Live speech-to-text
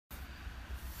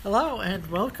Hello and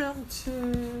welcome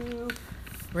to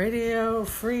Radio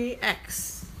Free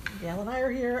X. Gail and I are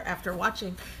here after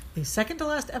watching the second to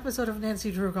last episode of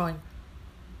Nancy Drew going,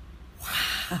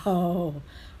 wow.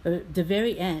 The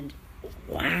very end.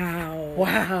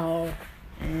 Wow.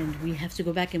 And we have to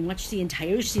go back and watch the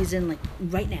entire season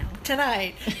right now.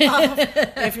 Tonight.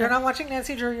 If you're not watching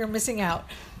Nancy Drew, you're missing out.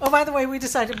 Oh, by the way, we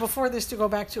decided before this to go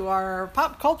back to our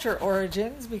pop culture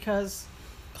origins because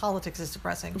politics is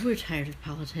depressing. We're tired of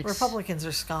politics. Republicans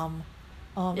are scum.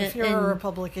 If you're a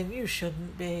Republican, you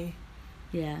shouldn't be.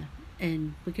 Yeah,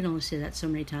 and we can only say that so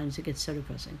many times. It gets so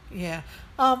depressing. Yeah.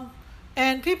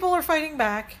 And people are fighting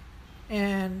back,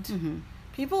 and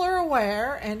people are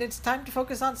aware, and it's time to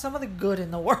focus on some of the good in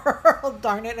the world,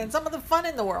 darn it, and some of the fun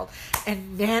in the world.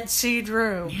 And Nancy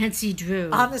Drew.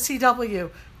 On the CW,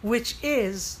 which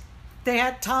is... They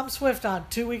had Tom Swift on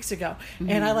 2 weeks ago,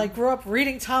 and I grew up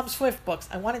reading Tom Swift books.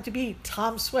 I wanted to be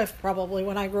Tom Swift probably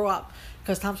when I grew up,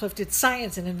 because Tom Swift did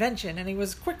science and invention, and he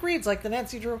was quick reads like the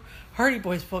Nancy Drew Hardy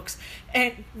Boys books.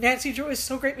 And Nancy Drew is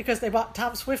so great because they brought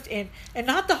Tom Swift in, and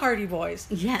not the Hardy Boys.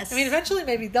 Yes. I mean, eventually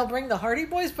maybe they'll bring the Hardy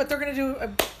Boys, but they're going to do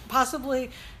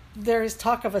possibly... There's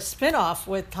talk of a spin-off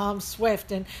with Tom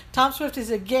Swift, and Tom Swift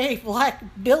is a gay black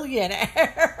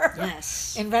billionaire.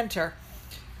 Yes. Inventor.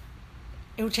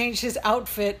 Who changed his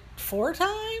outfit 4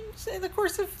 times in the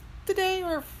course of the day,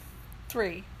 or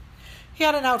 3. He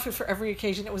had an outfit for every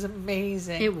occasion. It was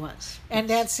amazing. It was. And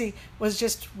Nancy was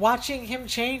just watching him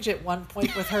change at one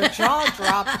point with her jaw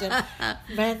dropped. And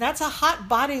man, that's a hot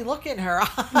body look in her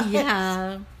eyes.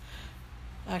 Yeah.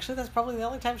 Actually, that's probably the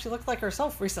only time she looked like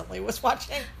herself recently, was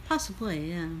watching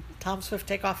Possibly, yeah. Tom Swift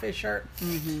take off his shirt.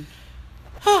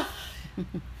 Mm-hmm.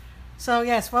 So,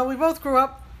 yes, well, we both grew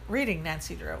up reading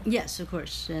Nancy Drew. Yes, of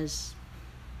course. As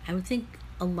I would think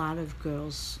a lot of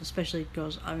girls, especially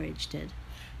girls our age, did.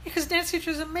 Because Nancy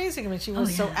Drew was amazing. I mean, she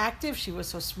was so active. She was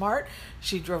so smart.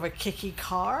 She drove a kicky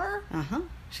car. Uh-huh.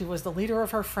 She was the leader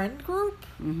of her friend group.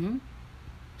 Mm-hmm.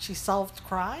 She solved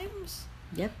crimes.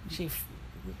 Yep. She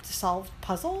solved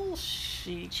puzzles.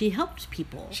 She helped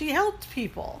people. She helped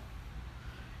people.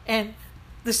 And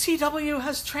the CW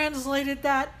has translated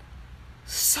that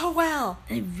so well.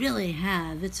 They really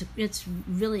have. It's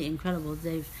really incredible.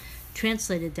 They've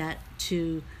translated that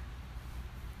to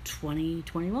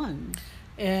 2021.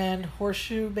 And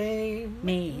Horseshoe Bay,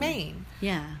 Maine.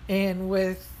 Yeah.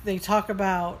 And they talk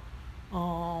about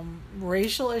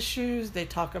racial issues. They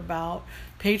talk about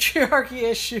patriarchy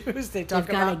issues. They've got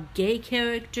a gay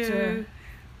character,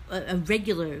 a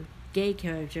regular gay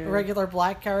character, a regular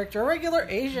black character, a regular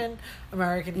Asian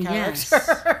American character. Yes.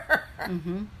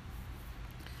 Mm-hmm.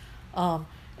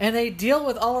 And they deal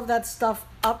with all of that stuff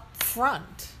up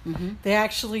front. Mm-hmm. They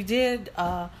actually did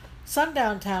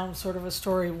Sundown Town sort of a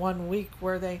story one week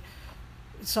where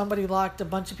somebody locked a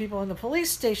bunch of people in the police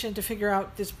station to figure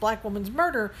out this black woman's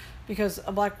murder because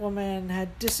a black woman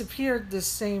had disappeared the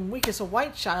same week as a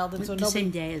white child, and so same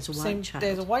day as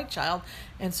a white child.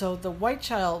 And so the white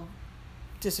child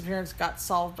disappearance got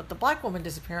solved, but the black woman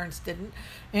disappearance didn't.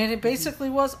 And it basically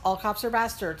was all cops are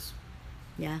bastards.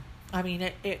 Yeah. I mean,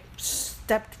 it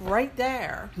stepped right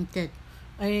there. It did.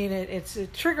 I mean, it's a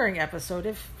triggering episode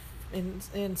if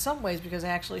in some ways because they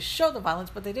actually show the violence,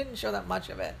 but they didn't show that much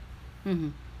of it. Mm-hmm.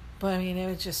 But I mean, it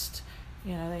was just,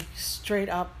 they straight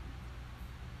up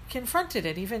confronted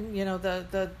it. Even,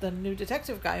 the new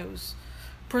detective guy who's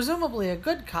presumably a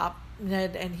good cop,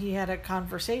 Ned, and he had a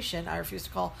conversation. I refuse to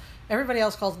call, everybody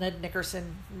else calls Ned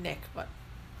Nickerson Nick, but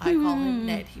I call him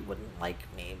Ned. He wouldn't like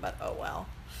me, but oh well.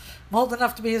 I'm old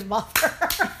enough to be his mother.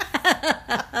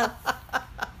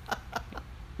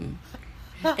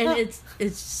 And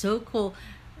it's so cool.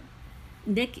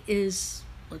 Nick is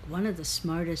one of the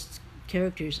smartest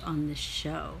characters on this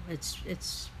show.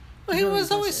 It's well, he really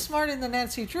was always impressive. smart in the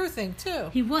Nancy Drew thing too.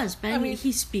 He was, but I mean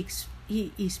he speaks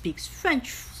French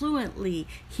fluently.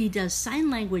 He does sign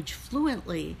language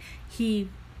fluently. He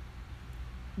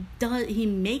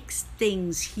makes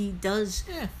things. He does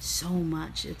so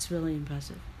much. It's really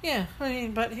impressive. Yeah, I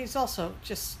mean, but he's also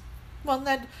just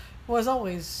Ned was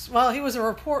always he was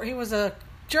a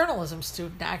journalism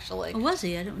student actually. Oh, was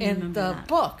he? I don't remember in the that.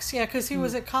 books. Yeah, because he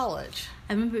was at college.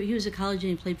 I remember he was at college and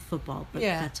he played football, but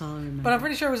that's all I remember. But I'm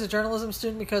pretty sure he was a journalism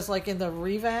student because, in the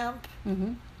revamp,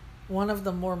 one of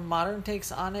the more modern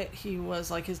takes on it, he was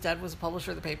his dad was a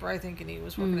publisher of the paper, I think, and he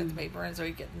was working at the paper, and so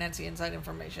he'd get Nancy inside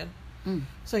information.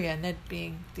 So yeah, Ned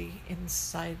being the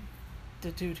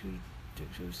dude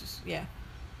who's just,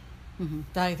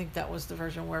 I think that was the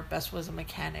version where Bess was a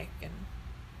mechanic and.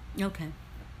 Okay.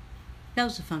 That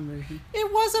was a fun version.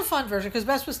 It was a fun version because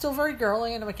Bess was still very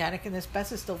girly and a mechanic, and this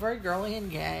Bess is still very girly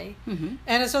and gay,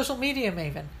 and a social media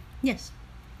maven. Yes.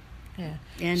 Yeah.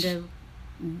 And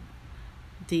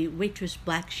the waitress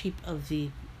black sheep of the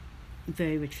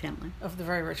very rich family. Of the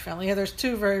very rich family. Yeah, there's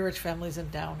 2 very rich families in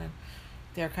Down, and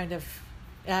they're kind of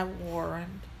at war,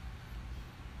 and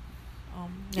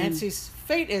Nancy's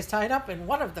fate is tied up in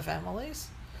one of the families.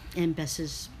 And Bess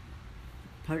is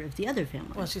part of the other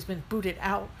family. Well, she's been booted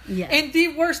out. Yeah. In the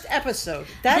worst episode.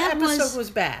 That episode was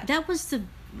bad. That was the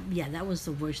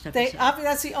worst episode.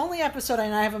 That's the only episode,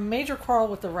 and I have a major quarrel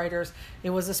with the writers. It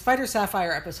was the Spider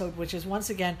Sapphire episode, which is once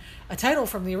again a title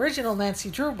from the original Nancy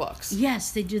Drew books.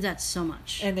 Yes, they do that so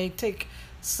much. And they take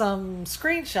some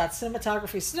screenshots,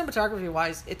 cinematography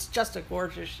wise, it's just a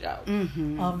gorgeous show.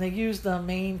 They use the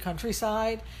Maine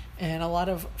countryside and a lot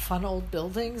of fun old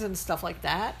buildings and stuff like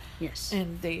that. Yes.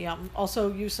 And they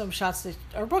also use some shots that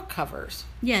are book covers.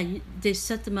 Yeah, they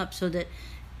set them up so that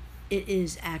it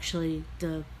is actually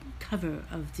the cover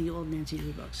of the old Nancy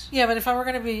Drew books. Yeah, but if I were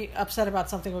going to be upset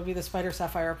about something, it would be the Spider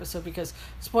Sapphire episode because,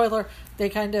 spoiler, they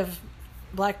kind of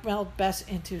blackmailed Bess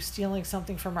into stealing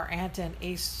something from her aunt, and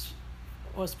Ace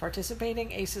was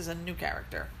participating. Ace is a new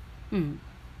character.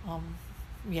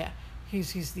 Yeah,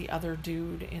 he's the other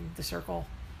dude in the circle,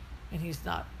 and he's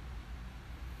not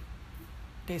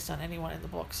based on anyone in the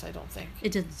books, I don't think.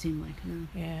 It doesn't seem like, no.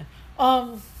 Yeah.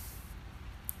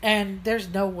 And there's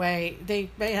no way they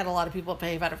had a lot of people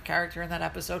behave out of character in that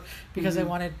episode because they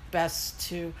wanted Bess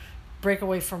to break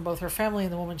away from both her family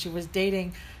and the woman she was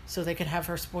dating, so they could have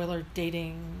her, spoiler,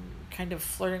 dating, kind of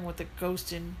flirting with the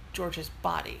ghost in George's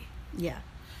body. Yeah.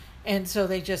 And so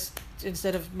they just,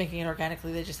 instead of making it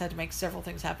organically, they just had to make several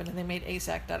things happen, and they made Ace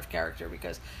act out of character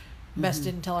because Bess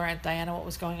didn't tell her Aunt Diana what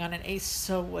was going on, and Ace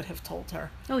so would have told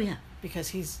her. Oh, yeah. Because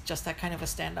he's just that kind of a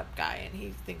stand-up guy, and he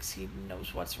thinks he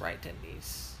knows what's right, and he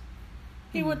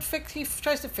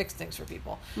tries to fix things for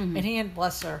people. And he and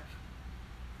Bless are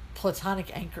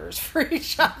platonic anchors for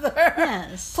each other.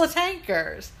 Yes.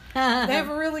 Platankers. They have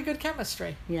a really good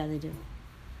chemistry. Yeah, they do.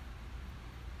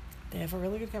 They have a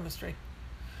really good chemistry.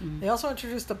 They also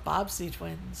introduced the Bobbsey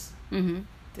twins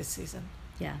this season.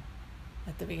 Yeah.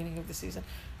 At the beginning of the season.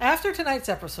 After tonight's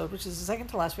episode, which is the second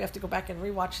to last, we have to go back and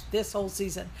rewatch this whole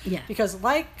season. Yeah. Because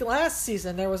like last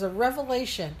season, there was a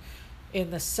revelation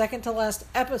in the second to last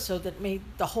episode that made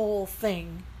the whole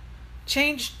thing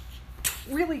change,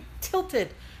 really tilted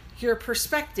your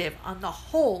perspective on the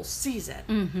whole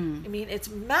season. I mean, it's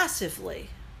massively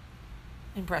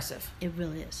impressive. It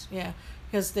really is. Yeah,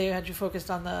 because they had you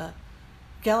focused on the...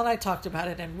 Gail and I talked about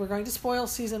it, and we're going to spoil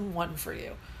season 1 for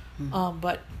you.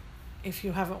 But if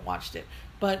you haven't watched it.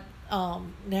 But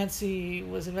Nancy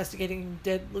was investigating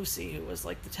dead Lucy, who was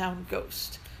like the town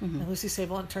ghost. And Lucy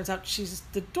Sable, and it turns out she's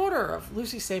the daughter of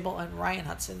Lucy Sable and Ryan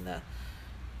Hudson,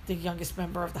 the youngest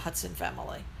member of the Hudson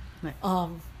family. Right.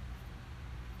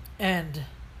 And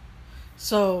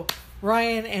so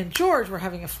Ryan and George were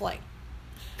having a fling.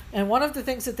 And one of the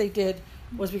things that they did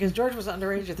was, because George was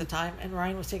underage at the time, and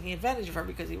Ryan was taking advantage of her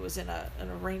because he was in an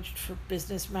arranged for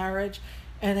business marriage.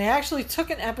 And they actually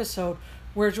took an episode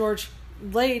where George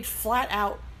laid flat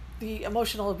out the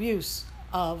emotional abuse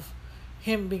of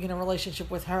him being in a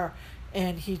relationship with her,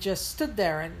 and he just stood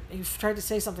there, and he tried to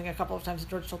say something a couple of times, and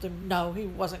George told him no, he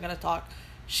wasn't going to talk.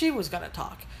 She was going to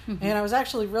talk. And I was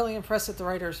actually really impressed that the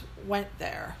writers went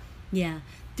there. Yeah.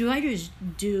 The writers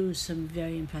do some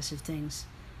very impressive things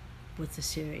with the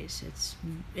series.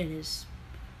 It is,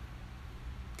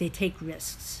 they take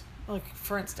risks. Like,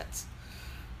 for instance?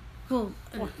 Well,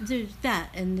 there's that,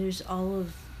 and there's all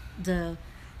of the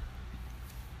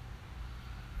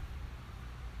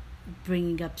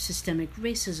bringing up systemic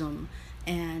racism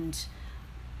and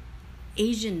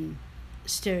Asian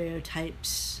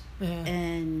stereotypes,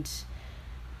 and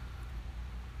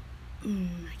I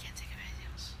can't think of anything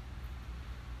else.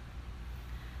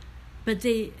 But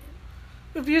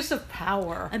Abuse of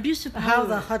power. How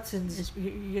the Hudsons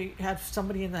you had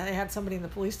somebody in the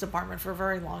police department for a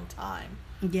very long time.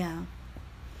 Yeah.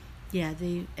 Yeah,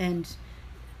 the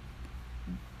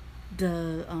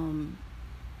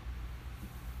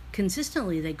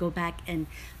consistently they go back and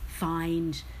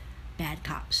find bad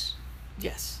cops.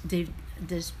 Yes.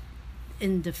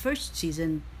 In the first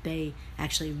season they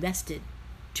actually arrested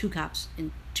 2 cops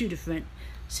in 2 different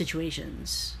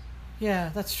situations. Yeah,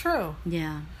 that's true.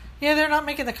 Yeah. Yeah, they're not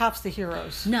making the cops the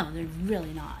heroes. No, they're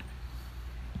really not.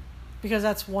 Because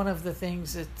that's one of the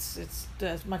things. It's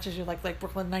as much as you like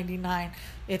Brooklyn 99,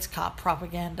 it's cop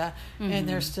propaganda, and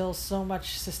there's still so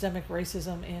much systemic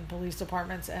racism in police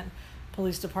departments, and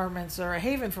police departments are a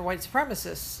haven for white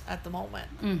supremacists at the moment.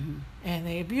 Mm-hmm. And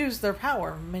they abuse their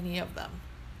power, many of them.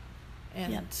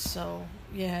 And Yep. so,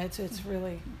 yeah, it's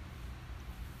really,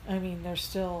 I mean, there's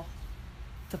still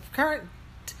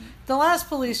the last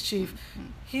police chief,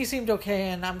 he seemed okay,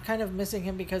 and I'm kind of missing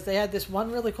him because they had this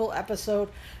one really cool episode.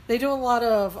 They do a lot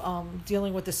of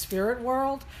dealing with the spirit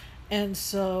world, and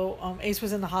so Ace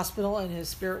was in the hospital and his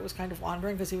spirit was kind of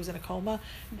wandering because he was in a coma,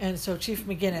 and so Chief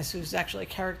McGinnis, who's actually a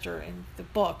character in the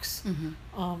books,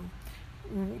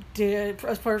 did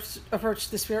approach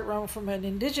the spirit realm from an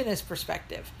indigenous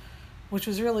perspective, which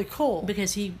was really cool.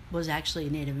 Because he was actually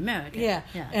Native American. Yeah,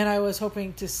 and I was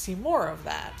hoping to see more of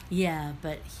that. Yeah,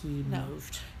 but he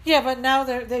moved. Yeah, but now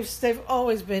they've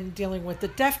always been dealing with the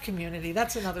deaf community.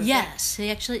 That's another thing. Yes,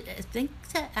 I think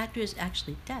that actor is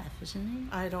actually deaf, isn't he?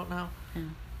 I don't know. Yeah.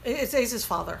 It's Ace's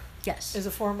father. Yes. Is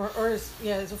a former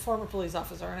police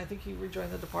officer, and I think he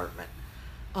rejoined the department.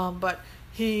 But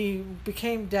he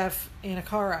became deaf in a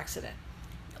car accident.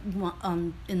 In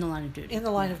the line of duty. In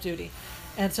the line of duty.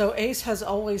 And so Ace has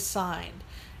always signed.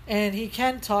 And he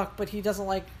can talk, but he doesn't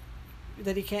like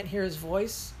that he can't hear his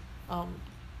voice.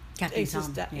 Captain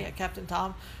Tom. Captain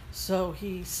Tom. So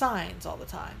he signs all the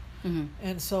time. Mm-hmm.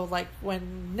 And so, like,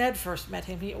 when Ned first met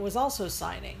him, he was also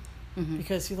signing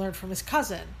because he learned from his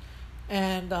cousin.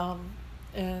 And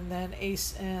then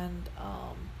Ace and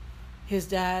his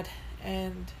dad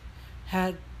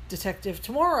had Detective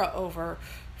Tamora over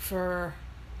for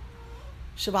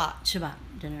Shabbat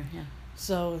dinner, yeah.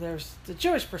 So there's the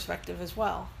Jewish perspective as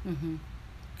well.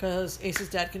 Because Ace's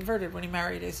dad converted when he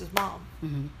married Ace's mom.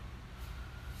 Mm-hmm.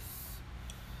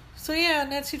 So yeah,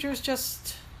 Nancy Drew's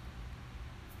just...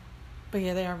 But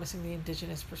yeah, they are missing the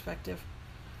indigenous perspective.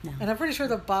 No. And I'm pretty sure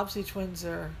the Bobbsey twins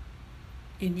are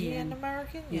Indian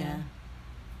American? Yeah.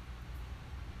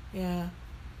 Yeah.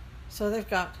 So they've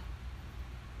got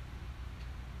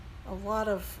a lot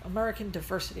of American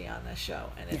diversity on this show,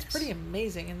 and it's pretty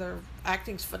amazing, and their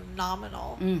acting's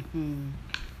phenomenal. Mm-hmm.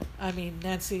 I mean,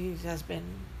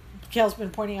 Gail's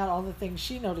been pointing out all the things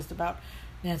she noticed about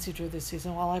Nancy Drew this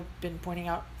season, while I've been pointing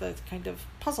out the kind of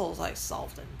puzzles I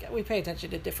solved, and we pay attention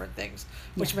to different things,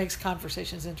 which makes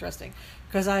conversations interesting,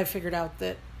 because I figured out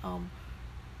that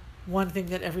one thing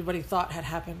that everybody thought had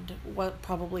happened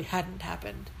probably hadn't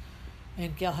happened.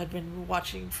 And Gail had been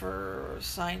watching for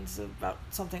signs about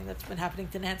something that's been happening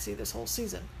to Nancy this whole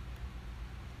season.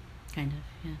 Kind of,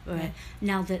 yeah. Right.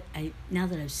 Now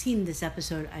that I've seen this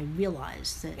episode, I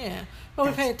realize that. Yeah, but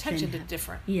we pay attention to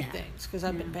different things, because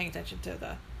I've been paying attention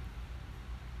to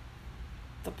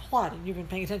the plot, and you've been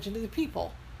paying attention to the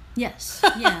people. Yes,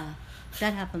 yeah,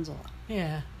 that happens a lot.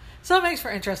 Yeah. So it makes for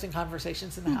interesting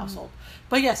conversations in the household.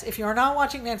 But yes, if you're not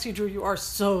watching Nancy Drew, you are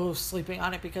so sleeping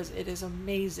on it, because it is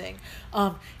amazing.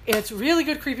 It's really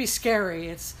good, creepy,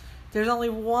 scary. There's only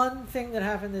one thing that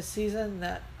happened this season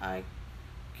that I'm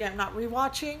not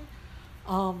rewatching.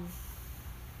 And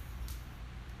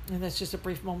that's just a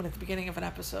brief moment at the beginning of an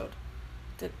episode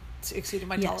that exceeded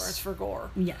my tolerance for gore.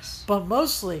 Yes. But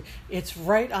mostly, it's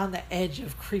right on the edge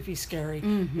of creepy, scary.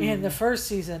 Mm-hmm. In the first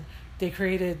season, they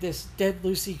created this dead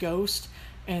Lucy ghost,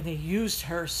 and they used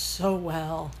her so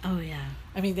well. Oh, yeah.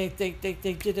 I mean, they did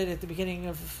it at the beginning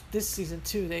of this season,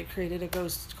 too. They created a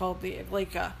ghost called the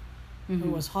Igleka, who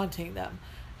was haunting them.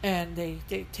 And they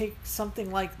take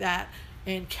something like that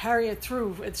and carry it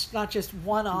through. It's not just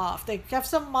one-off. They have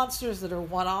some monsters that are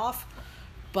one-off,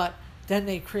 but then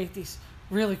they create these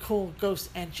really cool ghosts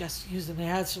and just use them. They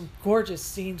had some gorgeous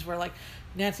scenes where, like,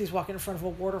 Nancy's walking in front of a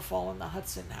waterfall in the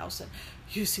Hudson house, and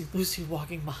you see Lucy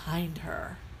walking behind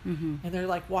her. And they're,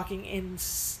 like, walking in,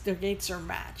 their gates are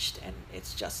matched, and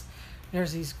it's just,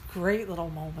 there's these great little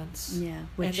moments. Yeah,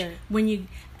 which, when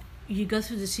you go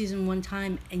through the season one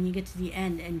time, and you get to the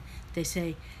end, and they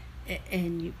say,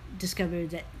 and you discover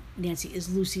that Nancy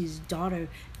is Lucy's daughter,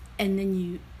 and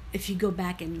then if you go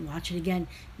back and watch it again,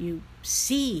 you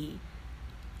see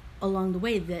along the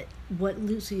way that what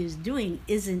Lucy is doing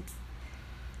isn't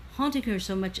haunting her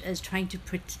so much as trying to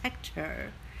protect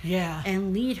her. Yeah.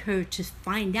 And lead her to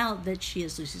find out that she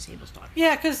is Lucy Sable's daughter.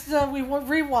 Yeah, because we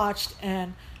rewatched,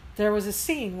 and there was a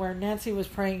scene where Nancy was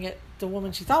praying at the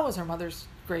woman she thought was her mother's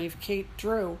grave, Kate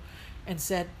Drew, and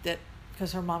said that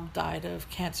because her mom died of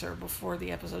cancer before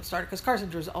the episode started, because Carson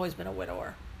Drew's always been a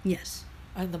widower. Yes.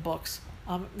 In the books.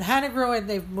 Hannah Gruen,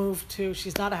 they've moved to,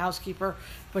 she's not a housekeeper,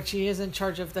 but she is in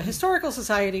charge of the Historical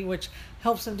Society, which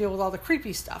helps them deal with all the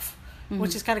creepy stuff,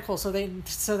 which is kind of cool. So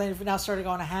they've now started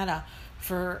going to Hannah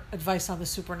for advice on the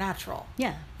supernatural.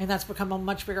 Yeah. And that's become a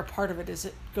much bigger part of it as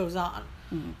it goes on.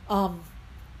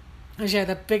 Yeah,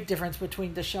 the big difference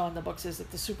between the show and the books is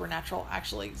that the supernatural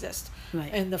actually exists.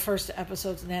 Right. In the first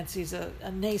episodes, Nancy's a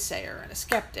naysayer and a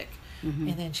skeptic. Mm-hmm.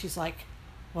 And then she's like,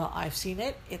 well, I've seen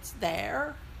it. It's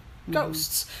there.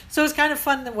 Ghosts. So it's kind of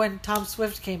fun that when Tom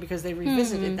Swift came, because they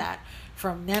revisited that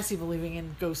from Nancy believing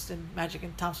in ghosts and magic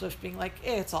and Tom Swift being like,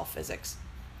 it's all physics.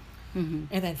 And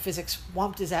then physics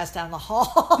whomped his ass down the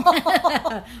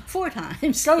hall. 4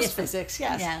 times. Ghost physics,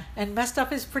 yes. Yeah. And messed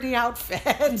up his pretty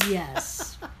outfit.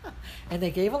 Yes. And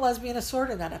they gave a lesbian a sword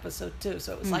in that episode too.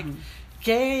 So it was like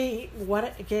gay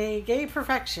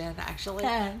perfection, actually.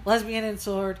 Yeah. Lesbian and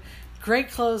sword. Great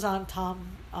clothes on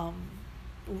Tom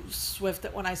Swift,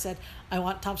 that when I said I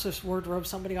want Tom Swift's wardrobe,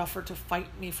 somebody offered to fight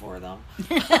me for them.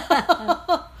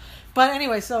 But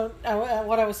anyway, so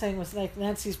what I was saying was, like,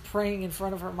 Nancy's praying in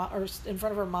front of her in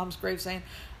front of her mom's grave, saying,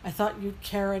 "I thought you'd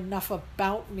care enough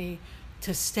about me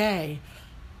to stay,"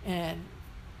 and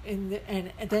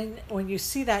then when you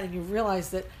see that and you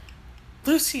realize that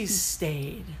Lucy's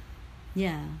stayed,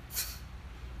 Yeah.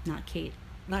 Not Kate.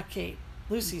 not Kate.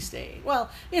 Lucy stayed. Well,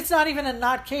 it's not even a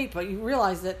not Kate, but you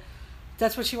realize that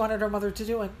that's what she wanted her mother to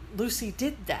do, and Lucy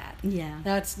did that. Yeah.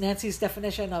 That's Nancy's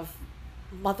definition of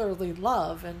motherly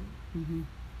love, and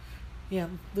yeah,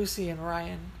 Lucy and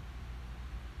Ryan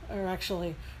are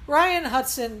actually Ryan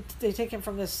Hudson. They take him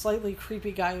from this slightly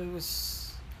creepy guy who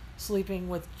was sleeping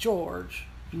with George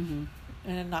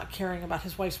and not caring about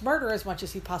his wife's murder as much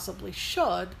as he possibly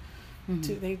should.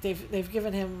 They've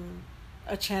given him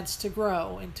a chance to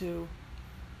grow into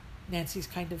Nancy's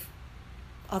kind of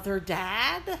other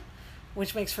dad,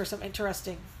 which makes for some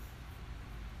interesting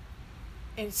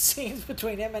scenes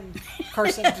between him and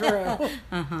Carson Drew.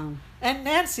 And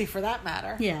Nancy, for that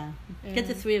matter. Yeah. Get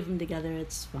the 3 of them together,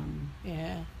 it's fun.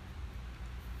 Yeah.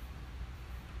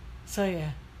 So,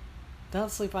 yeah.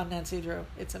 Don't sleep on Nancy Drew.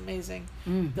 It's amazing.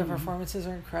 The performances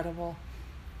are incredible.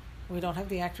 We don't have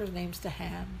the actors' names to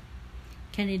hand.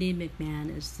 Kennedy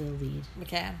McMahon is the lead.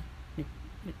 McCann.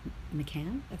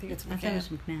 McCann? I think it's I thought it was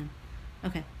McCann. McMahon.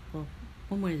 Okay. Well,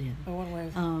 one way or the other. Oh, one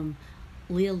way.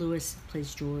 Leah Lewis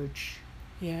plays George.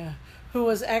 Yeah. Who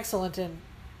was excellent in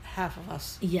Half of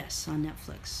Us. Yes, on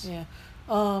Netflix. Yeah.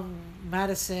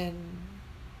 Madison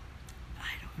I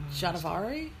don't know.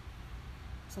 Janavari?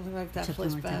 Something like that. Something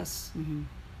Plays like Bess. that.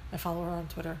 I follow her on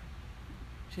Twitter.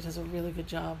 She does a really good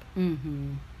job.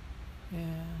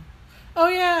 Yeah. Oh,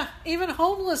 yeah. Even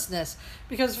homelessness.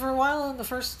 Because for a while in the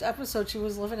first episode, she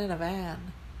was living in a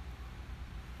van.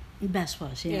 Bess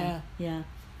was, yeah. Yeah.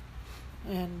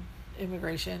 And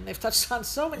immigration. They've touched on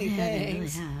so many They really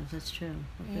things. have. That's true.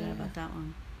 I forgot about that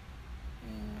one.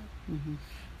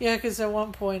 Yeah, because at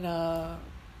one point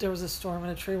there was a storm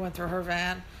and a tree went through her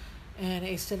van, and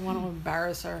Ace didn't want to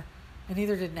embarrass her, and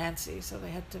neither did Nancy. So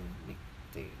they had to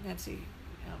Nancy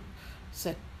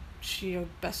said she owed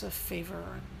Bess a favor,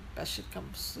 and Bess should come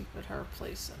sleep at her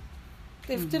place. And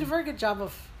they did a very good job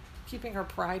of keeping her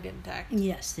pride intact.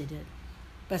 Yes, they did.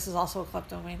 Bess is also a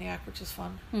kleptomaniac, which is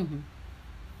fun.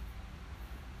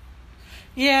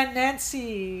 Yeah,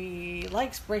 Nancy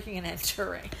likes breaking and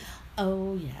entering.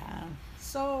 Oh, yeah.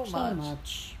 So So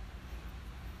much.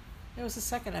 It was the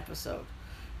second episode.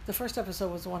 The first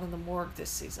episode was the one in the morgue this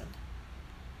season,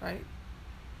 right?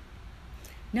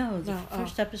 No, the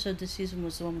first episode this season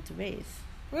was the one with the Wraith.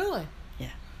 Really?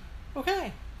 Yeah.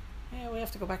 Okay. Yeah, we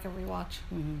have to go back and rewatch.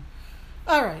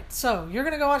 All right, so you're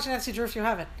going to go watch Nancy Drew if you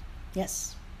haven't.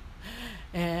 Yes.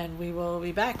 And we will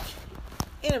be back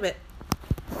in a bit.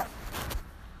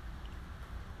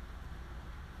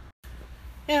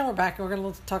 And we're back, and we're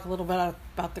going to talk a little bit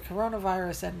about the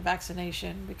coronavirus and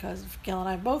vaccination, because Gail and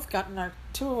I have both gotten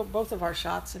both of our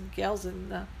shots, and Gail's in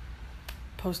the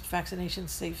post-vaccination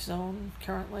safe zone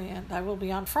currently, and I will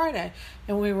be on Friday.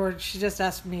 And she just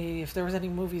asked me if there was any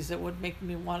movies that would make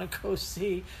me want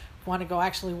to go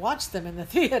actually watch them in the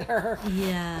theater.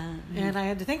 Yeah. And I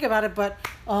had to think about it, but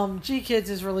G-Kids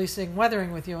is releasing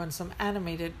Weathering with You and some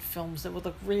animated films that would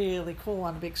look really cool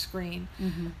on a big screen.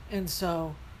 And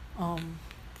so...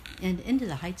 and Into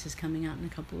the Heights is coming out in a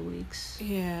couple of weeks.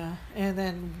 Yeah, and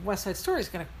then West Side Story is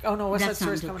going to... Oh, no, West Side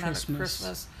Story is coming out at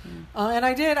Christmas. Yeah. And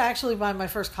I did actually buy my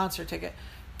first concert ticket,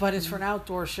 but it's for an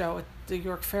outdoor show at the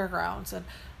York Fairgrounds, and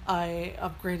I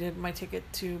upgraded my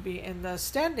ticket to be in the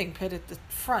standing pit at the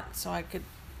front so I could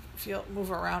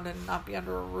move around and not be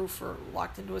under a roof or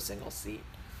locked into a single seat.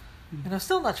 And I'm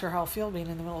still not sure how I'll feel being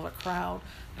in the middle of a crowd.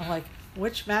 I'm like,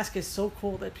 which mask is so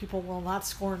cool that people will not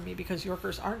scorn me, because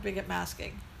Yorkers aren't big at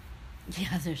masking.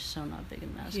 Yeah, they're so not big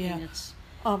at masking. Yeah. It's...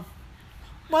 Well,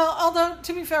 although,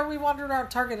 to be fair, we wandered around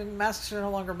Target, and masks are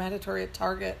no longer mandatory at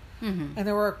Target. And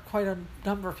there were quite a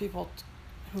number of people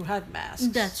who had masks.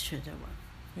 That's true, there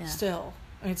were. Yeah. Still.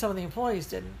 I mean, some of the employees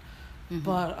didn't.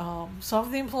 But some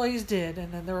of the employees did,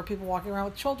 and then there were people walking around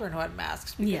with children who had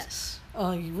masks. Because, Yes.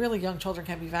 Really young children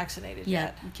can't be vaccinated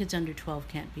yet. Kids under 12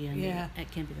 can't be can't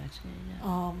be vaccinated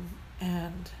yet.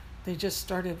 And they just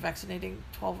started vaccinating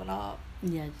 12 and up.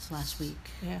 Yeah, it's last week.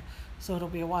 Yeah, so it'll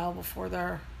be a while before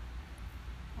they're...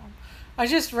 I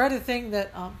just read a thing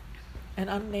that an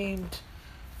unnamed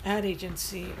ad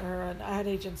agency, or an ad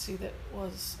agency that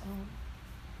was...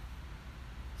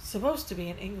 supposed to be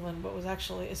in England, but it's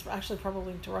actually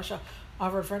probably to Russia,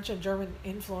 offered French and German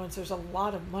influencers a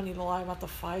lot of money to lie about the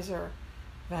Pfizer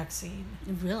vaccine.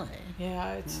 Really?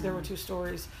 Yeah, there were two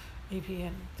stories, AP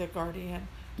and The Guardian.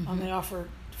 They offered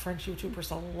French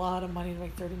YouTubers a lot of money to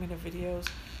make 30-minute videos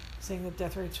saying that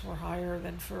death rates were higher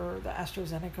than for the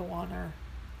AstraZeneca one.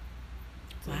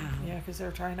 Wow. Yeah, because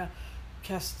they're trying to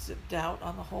cast doubt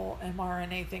on the whole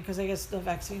mRNA thing, because I guess the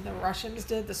vaccine the Russians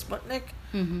did, the Sputnik,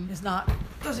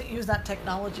 doesn't use that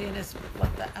technology, and it's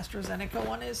what the AstraZeneca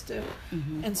one is too.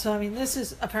 And so, I mean, this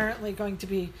is apparently going to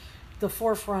be the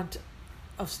forefront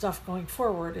of stuff going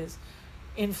forward, is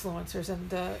influencers,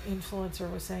 and the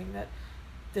influencer was saying that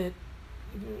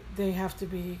they have to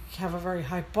have a very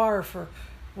high bar for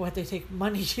what they take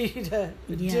money to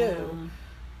do,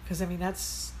 because I mean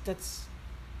that's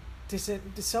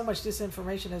so much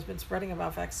disinformation has been spreading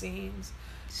about vaccines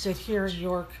that here in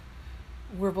York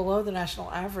we're below the national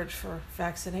average for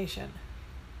vaccination.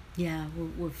 Yeah,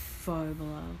 we're far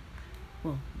below.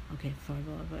 Well, okay, far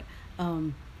below, but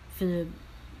for the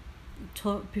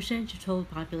percentage of total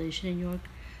population in York,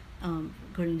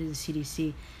 according to the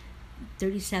CDC,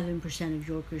 37% of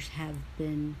Yorkers have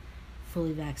been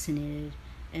fully vaccinated,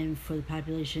 and for the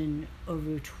population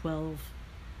over 12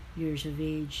 years of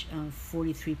age,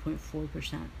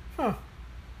 43.4%. Huh.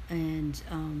 And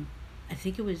I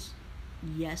think it was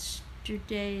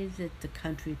yesterday that the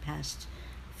country passed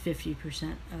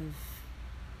 50% of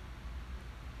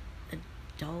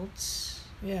adults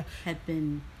had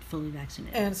been fully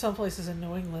vaccinated. And some places in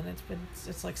New England,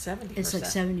 it's like 70%. It's like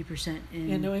 70%.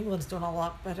 New England's doing a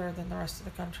lot better than the rest of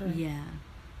the country. Yeah.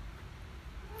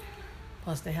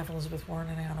 Plus, they have Elizabeth Warren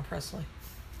and Ayanna Pressley.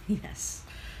 Yes.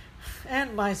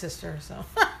 And my sister, so.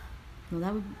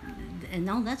 Well,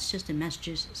 that's just in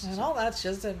Massachusetts. And all that's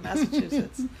just in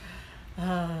Massachusetts.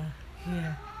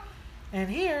 Yeah. And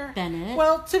here, Bennett.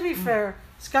 Well, to be fair,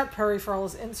 Scott Perry, for all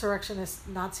his insurrectionist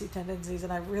Nazi tendencies,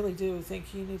 and I really do think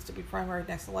he needs to be primaried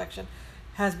next election,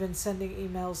 has been sending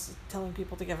emails telling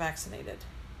people to get vaccinated.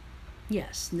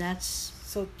 Yes, that's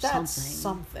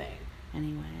something.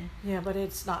 Anyway. Yeah, but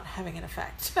it's not having an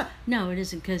effect. No, it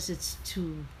isn't, because it's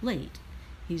too late.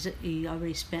 He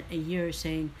already spent a year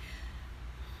saying,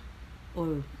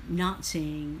 or not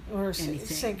saying, or anything.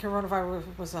 Saying coronavirus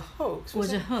was a hoax.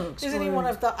 Was a hoax. Isn't he one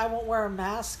of the I won't wear a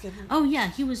mask? Oh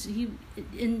yeah,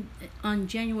 on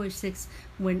January 6th,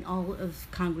 when all of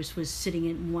Congress was sitting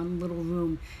in one little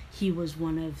room, he was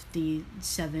one of the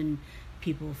 7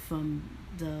 people from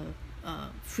the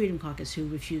Freedom Caucus who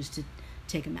refused to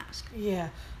take a mask. Yeah.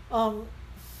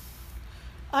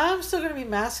 I'm still going to be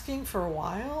masking for a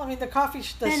while. I mean, the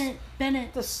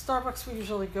Bennett. The Starbucks we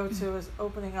usually go to is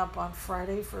opening up on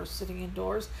Friday for sitting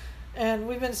indoors. And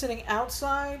we've been sitting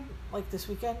outside, like this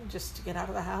weekend, just to get out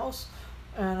of the house.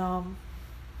 And,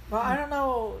 well, I don't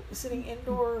know, sitting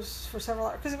indoors for several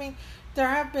hours. Because, I mean, there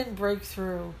have been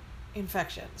breakthrough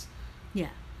infections. Yeah.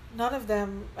 None of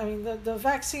them, I mean, the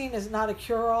vaccine is not a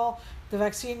cure-all. The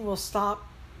vaccine will stop.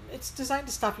 It's designed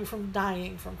to stop you from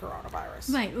dying from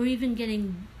coronavirus. Right, or even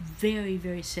getting very,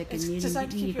 very sick. It's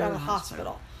designed to keep you out of the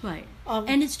hospital. Right,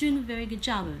 and it's doing a very good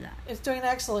job of that. It's doing an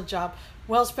excellent job.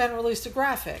 Wells Penn released a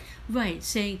graphic. Right,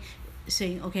 saying,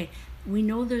 okay, we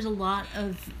know there's a lot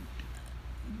of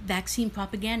vaccine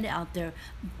propaganda out there,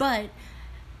 but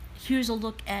here's a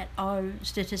look at our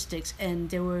statistics,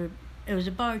 and it was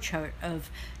a bar chart of,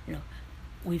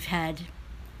 we've had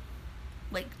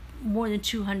like more than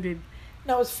 200.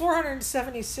 No, it was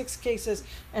 476 cases,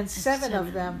 and 7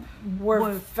 of them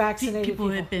were vaccinated people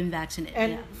who had been vaccinated.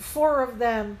 And 4 of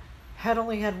them had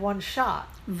only had 1 shot.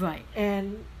 Right.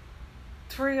 And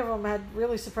 3 of them had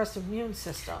really suppressed immune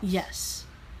systems. Yes.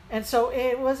 And so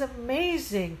it was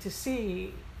amazing to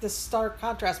see the stark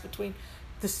contrast between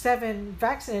the 7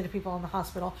 vaccinated people in the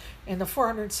hospital and the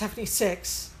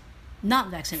 476 not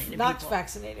vaccinated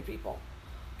people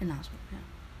in the hospital. Yeah.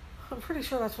 I'm pretty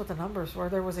sure that's what the numbers were.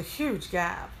 There was a huge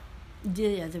gap.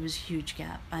 Yeah, there was a huge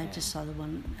gap. I just saw the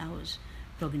one I was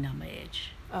broken down by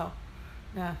age. Oh,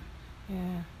 yeah.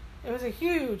 It was a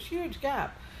huge, huge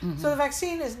gap. Mm-hmm. So the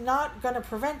vaccine is not going to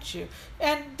prevent you.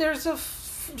 And there's a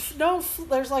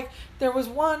there was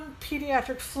one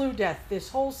pediatric flu death this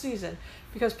whole season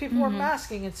because people were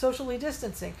masking and socially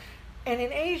distancing. And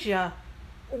in Asia,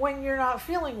 when you're not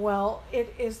feeling well,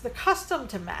 it is the custom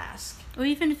to mask. Or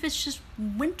even if it's just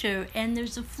winter and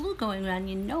there's a flu going around,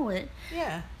 you know it.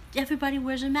 Yeah. Everybody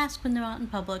wears a mask when they're out in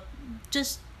public,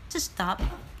 just to stop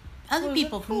other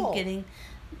people from getting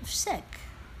sick.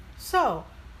 So,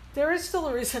 there is still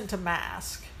a reason to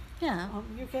mask. Yeah.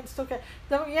 You can still get...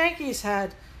 The Yankees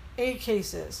had 8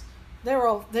 cases.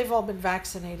 They've all been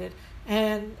vaccinated.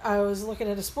 And I was looking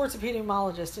at a sports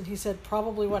epidemiologist, and he said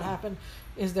probably what happened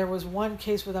is there was one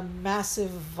case with a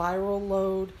massive viral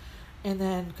load, and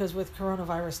then because with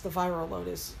coronavirus, the viral load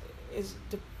it's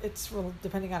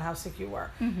depending on how sick you were,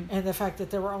 and the fact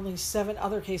that there were only 7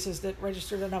 other cases that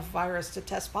registered enough virus to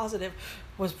test positive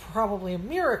was probably a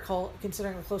miracle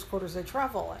considering the close quarters they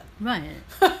travel in. Right.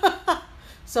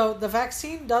 So the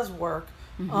vaccine does work.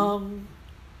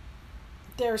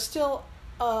 There's still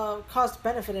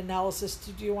cost-benefit analysis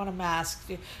to do you want a mask.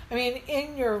 I mean,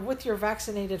 with your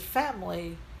vaccinated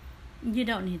family, you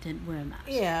don't need to wear a mask.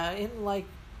 Yeah, in like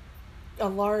a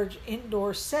large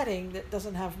indoor setting that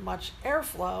doesn't have much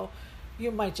airflow, you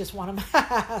might just want a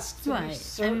mask.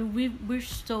 Right. I mean, we're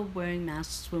still wearing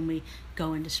masks when we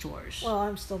go into stores. Well,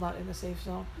 I'm still not in the safe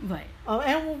zone. Right.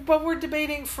 But we're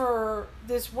debating for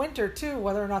this winter, too,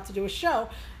 whether or not to do a show.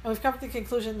 And we've come to the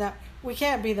conclusion that we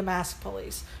can't be the mask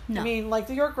police. No. I mean, like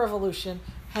the York Revolution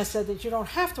has said that you don't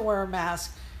have to wear a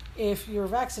mask if you're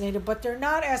vaccinated, but they're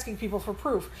not asking people for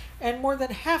proof. And more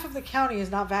than half of the county is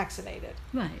not vaccinated.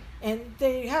 Right. And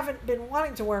they haven't been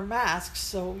wanting to wear masks,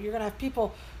 so you're going to have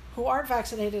people who aren't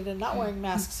vaccinated and not wearing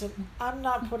masks, and I'm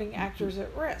not putting actors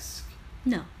at risk.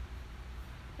 No.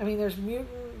 I mean, there's mutant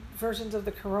versions of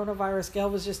the coronavirus. Gail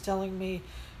was just telling me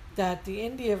that the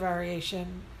India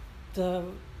variation, the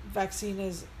vaccine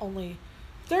is only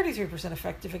 33%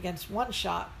 effective against one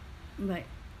shot. Right.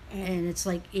 And it's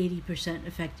like 80%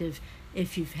 effective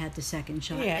if you've had the second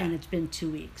shot, and it's been 2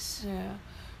 weeks. Yeah.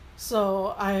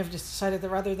 So I have just decided that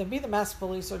rather than be the mask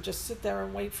police or just sit there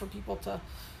and wait for people to,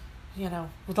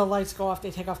 with the lights go off,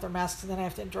 they take off their masks, and then I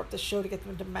have to interrupt the show to get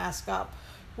them to mask up.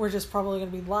 We're just probably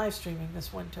going to be live streaming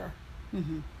this winter.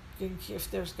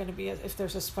 If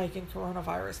there's a spike in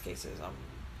coronavirus cases, I'm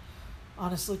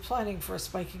honestly planning for a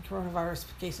spike in coronavirus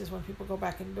cases when people go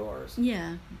back indoors.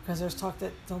 Yeah. Because there's talk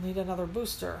that they'll need another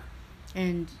booster.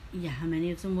 And how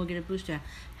many of them will get a booster?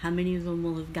 How many of them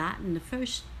will have gotten the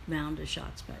first round of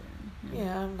shots by then?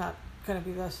 Yeah, I'm not going to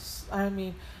be this. I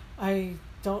mean, I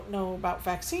don't know about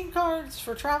vaccine cards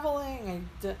for traveling.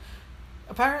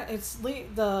 Apparently,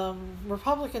 the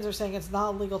Republicans are saying it's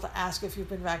not legal to ask if you've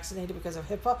been vaccinated because of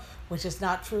HIPAA, which is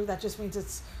not true. That just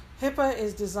means HIPAA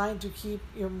is designed to keep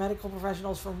your medical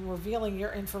professionals from revealing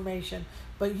your information,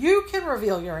 but you can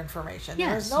reveal your information. Yes,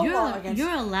 there is no law against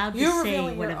you're allowed to you say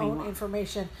revealing whatever your you own want.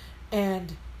 information,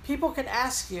 and people can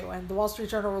ask you. And the Wall Street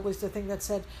Journal released a thing that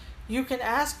said you can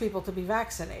ask people to be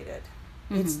vaccinated.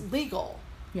 It's legal.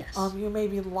 Yes. You may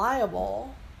be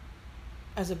liable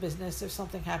as a business if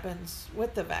something happens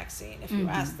with the vaccine if you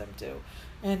ask them to,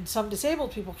 and some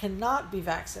disabled people cannot be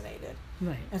vaccinated.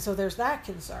 Right. And so there's that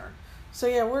concern. So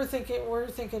yeah, we're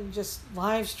thinking just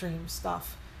live stream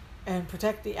stuff and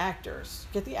protect the actors.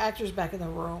 Get the actors back in the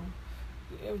room.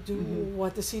 Do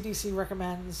what the CDC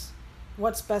recommends.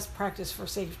 What's best practice for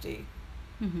safety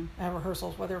at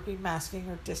rehearsals, whether it be masking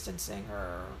or distancing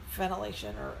or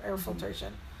ventilation or air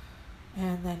filtration.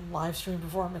 And then live stream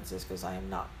performances, because I am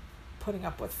not putting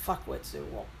up with fuckwits who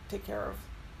won't take care of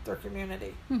their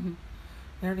community.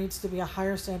 There needs to be a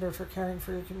higher standard for caring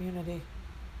for your community.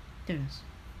 There is.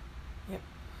 Yep.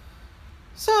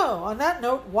 So, on that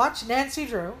note, watch Nancy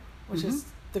Drew, which is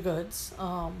the goods.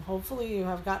 Hopefully you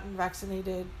have gotten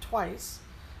vaccinated twice,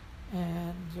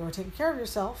 and you are taking care of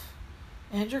yourself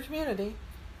and your community,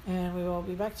 and we will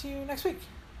be back to you next week.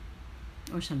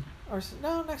 Or sometime.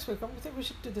 No, next week. I think we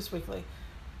should do this weekly.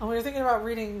 We were thinking about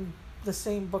reading the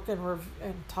same book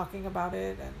and talking about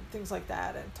it and things like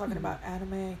that, and talking about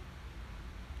anime.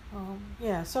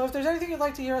 So if there's anything you'd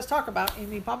like to hear us talk about in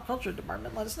the pop culture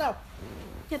department, let us know.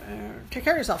 Yep. Take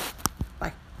care of yourself.